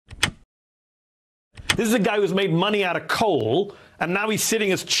This is a guy who's made money out of coal, and now he's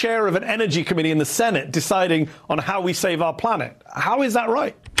sitting as chair of an energy committee in the Senate deciding on how we save our planet. How is that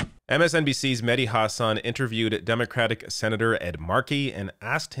right? MSNBC's Mehdi Hasan interviewed Democratic Senator Ed Markey and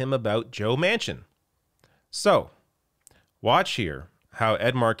asked him about Joe Manchin. So, watch here how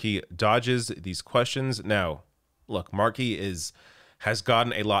Ed Markey dodges these questions. Now, look, Markey has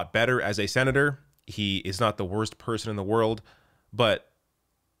gotten a lot better as a senator. He is not the worst person in the world, but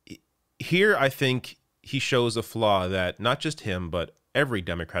here I think he shows a flaw that not just him, but every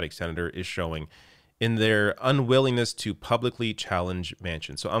Democratic senator is showing in their unwillingness to publicly challenge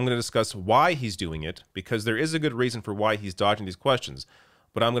Manchin. So I'm going to discuss why he's doing it, because there is a good reason for why he's dodging these questions,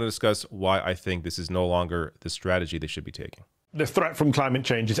 but I'm going to discuss why I think this is no longer the strategy they should be taking. The threat from climate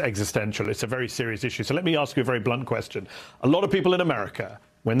change is existential. It's a very serious issue. So let me ask you a very blunt question. A lot of people in America,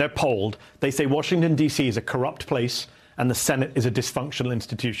 when they're polled, they say Washington, D.C. is a corrupt place and the Senate is a dysfunctional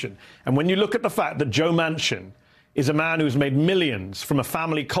institution. And when you look at the fact that Joe Manchin is a man who's made millions from a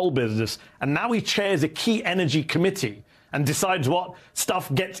family coal business, and now he chairs a key energy committee and decides what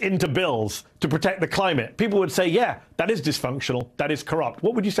stuff gets into bills to protect the climate, people would say, yeah, that is dysfunctional, that is corrupt.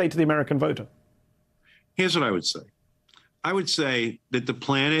 What would you say to the American voter? Here's what I would say. I would say that the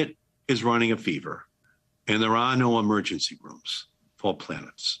planet is running a fever, and there are no emergency rooms for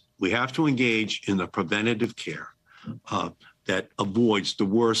planets. We have to engage in the preventative care that avoids the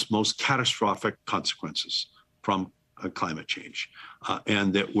worst, most catastrophic consequences from climate change,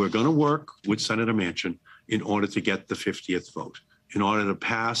 and that we're going to work with Senator Manchin in order to get the 50th vote, in order to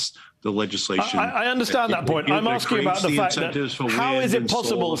pass the legislation. I understand that point. I'm asking about the fact that how is it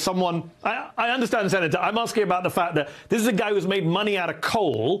possible someone... I understand, Senator. I'm asking about the fact that this is a guy who's made money out of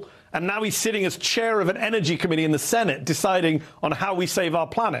coal, and now he's sitting as chair of an energy committee in the Senate deciding on how we save our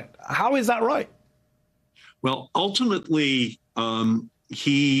planet. How is that right? Well, ultimately,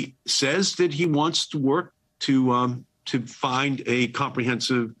 he says that he wants to work to find a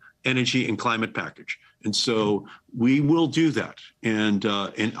comprehensive energy and climate package. And so we will do that. And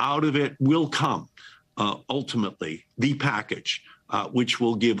out of it will come, ultimately, the package, which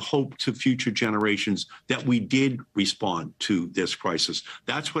will give hope to future generations that we did respond to this crisis.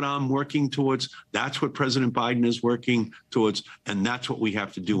 That's what I'm working towards. That's what President Biden is working towards. And that's what we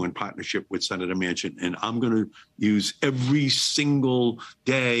have to do in partnership with Senator Manchin. And I'm going to use every single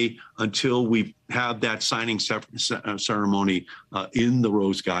day until we have that signing ceremony in the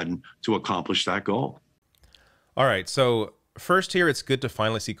Rose Garden to accomplish that goal. All right. So first here, it's good to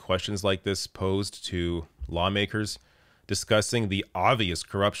finally see questions like this posed to lawmakers discussing the obvious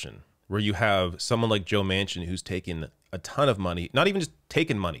corruption, where you have someone like Joe Manchin who's taken a ton of money, not even just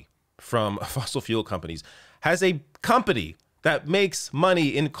taken money from fossil fuel companies, has a company that makes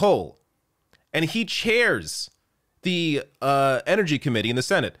money in coal, and he chairs the Energy Committee in the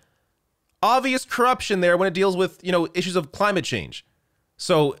Senate. Obvious corruption there when it deals with, issues of climate change.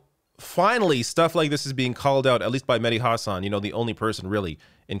 So finally, stuff like this is being called out, at least by Mehdi Hasan, the only person really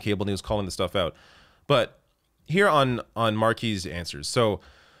in cable news calling this stuff out. But here on Markey's answers. So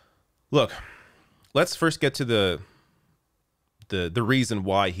look, let's first get to the reason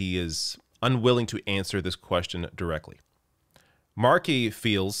why he is unwilling to answer this question directly. Markey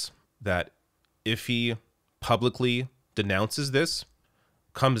feels that if he publicly denounces this,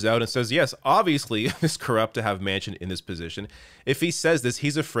 comes out and says, yes, obviously it's corrupt to have Manchin in this position. If he says this,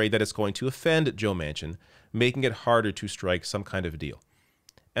 he's afraid that it's going to offend Joe Manchin, making it harder to strike some kind of deal.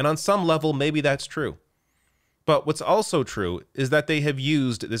 And on some level, maybe that's true. But what's also true is that they have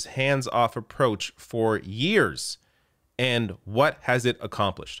used this hands-off approach for years. And what has it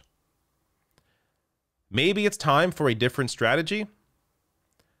accomplished? Maybe it's time for a different strategy.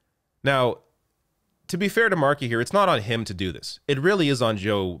 Now, to be fair to Markey here, it's not on him to do this. It really is on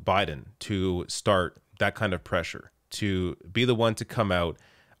Joe Biden to start that kind of pressure, to be the one to come out,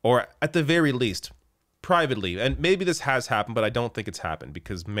 or at the very least, privately, and maybe this has happened, but I don't think it's happened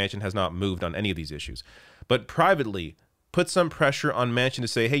because Manchin has not moved on any of these issues, but privately put some pressure on Manchin to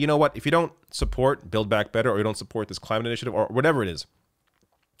say, hey, you know what, if you don't support Build Back Better, or you don't support this climate initiative, or whatever it is,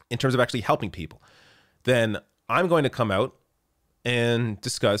 in terms of actually helping people, then I'm going to come out and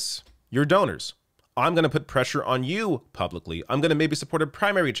discuss your donors. I'm going to put pressure on you publicly. I'm going to maybe support a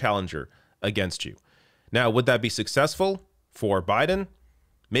primary challenger against you. Now, would that be successful for Biden?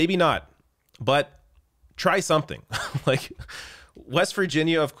 Maybe not, but try something. Like West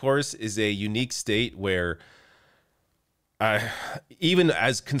Virginia, of course, is a unique state where even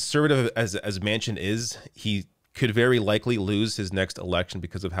as conservative as Manchin is, he could very likely lose his next election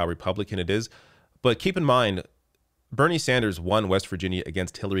because of how Republican it is. But keep in mind, Bernie Sanders won West Virginia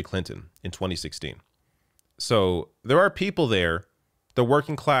against Hillary Clinton in 2016. So there are people there, the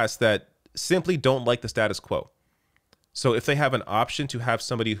working class, that simply don't like the status quo. So if they have an option to have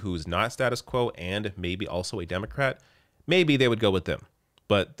somebody who's not status quo and maybe also a Democrat, maybe they would go with them.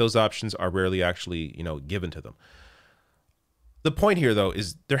 But those options are rarely actually, given to them. The point here, though,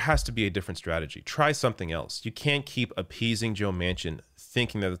 is there has to be a different strategy. Try something else. You can't keep appeasing Joe Manchin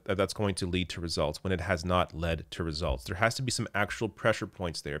thinking that that's going to lead to results when it has not led to results. There has to be some actual pressure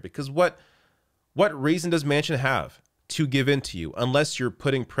points there, because what reason does Manchin have to give in to you unless you're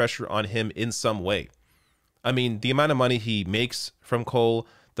putting pressure on him in some way? I mean, the amount of money he makes from coal,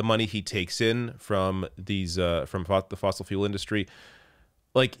 the money he takes in from these from the fossil fuel industry,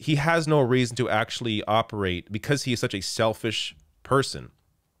 like, he has no reason to actually operate, because he is such a selfish person,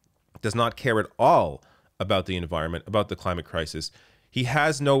 does not care at all about the environment, about the climate crisis. He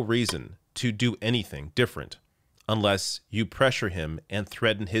has no reason to do anything different unless you pressure him and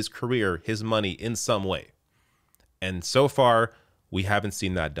threaten his career, his money in some way. And so far, we haven't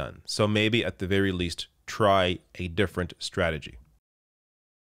seen that done. So maybe at the very least, try a different strategy.